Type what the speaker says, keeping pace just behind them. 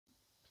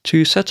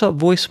To set up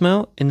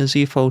voicemail in the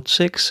Z Fold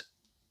 6,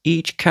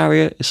 each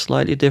carrier is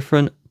slightly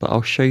different, but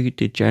I'll show you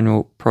the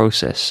general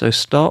process. So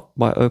start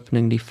by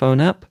opening the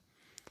phone app,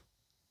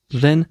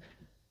 then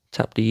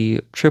tap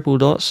the triple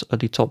dots at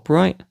the top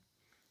right,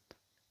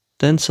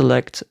 then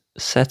select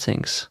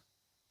Settings.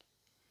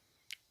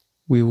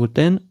 We will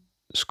then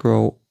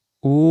scroll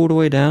all the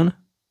way down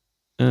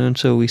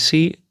until we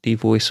see the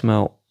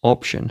voicemail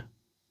option.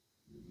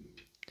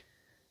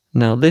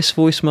 Now this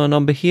voicemail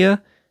number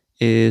here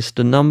is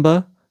the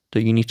number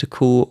that you need to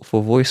call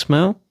for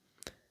voicemail.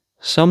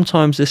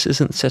 Sometimes this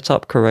isn't set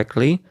up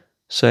correctly,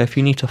 so if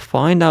you need to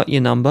find out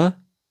your number,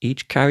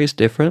 each carrier is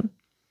different.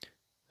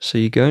 So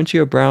you go into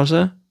your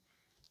browser,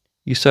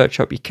 you search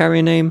up your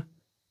carrier name,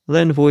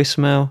 then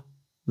voicemail,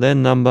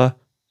 then number,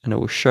 and it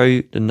will show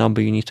you the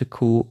number you need to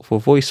call for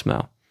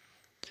voicemail.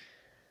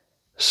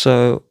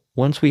 So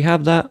once we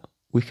have that,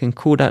 we can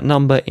call that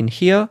number in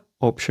here,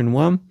 option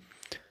 1.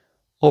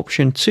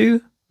 Option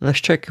 2, let's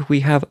check if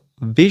we have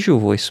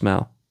visual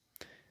voicemail.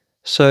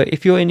 So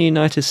if you're in the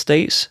United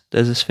States,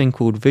 there's this thing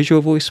called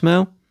visual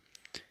voicemail.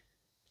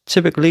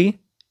 Typically,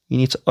 you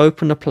need to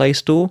open the Play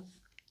Store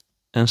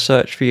and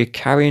search for your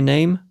carrier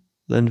name,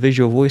 then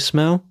visual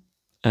voicemail,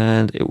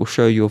 and it will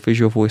show your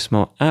visual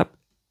voicemail app.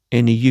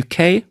 In the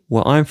UK,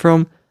 where I'm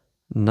from,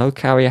 no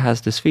carrier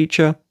has this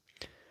feature.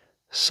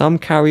 Some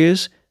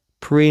carriers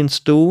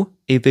pre-install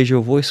a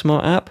visual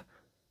voicemail app.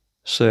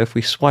 So if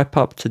we swipe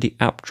up to the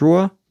app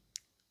drawer,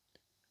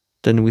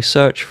 then we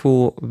search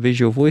for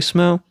visual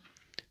voicemail.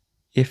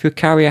 If your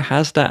carrier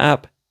has that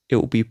app, it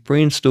will be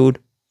pre-installed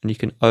and you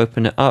can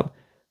open it up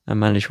and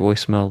manage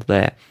voicemail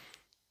there.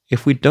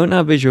 If we don't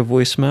have visual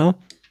voicemail,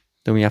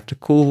 then we have to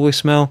call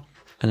voicemail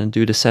and then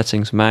do the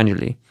settings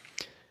manually.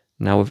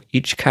 Now with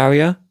each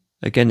carrier,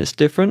 again, it's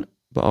different,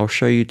 but I'll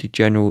show you the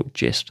general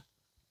gist.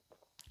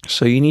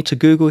 So you need to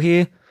Google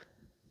here,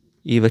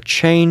 either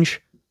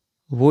change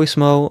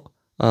voicemail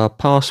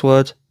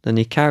password, then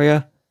the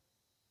carrier,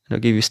 and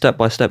it'll give you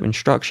step-by-step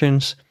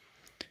instructions.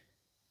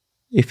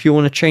 If you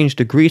want to change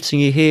the greeting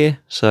you hear,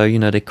 so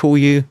they call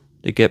you,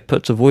 they get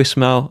put to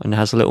voicemail and it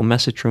has a little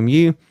message from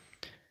you,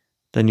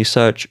 then you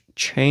search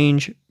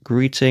change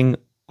greeting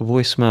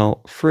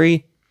voicemail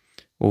free,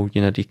 or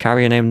the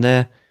carrier name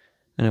there,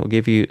 and it will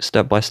give you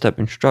step-by-step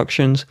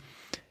instructions.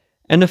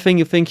 Anything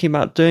you're thinking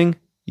about doing,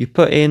 you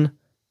put in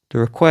the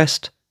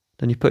request,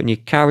 then you put in your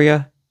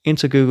carrier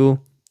into Google,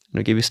 and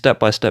it'll give you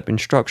step-by-step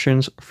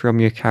instructions from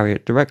your carrier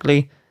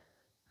directly,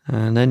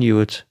 and then you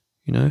would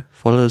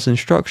follow those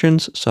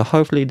instructions. So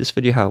hopefully this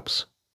video helps.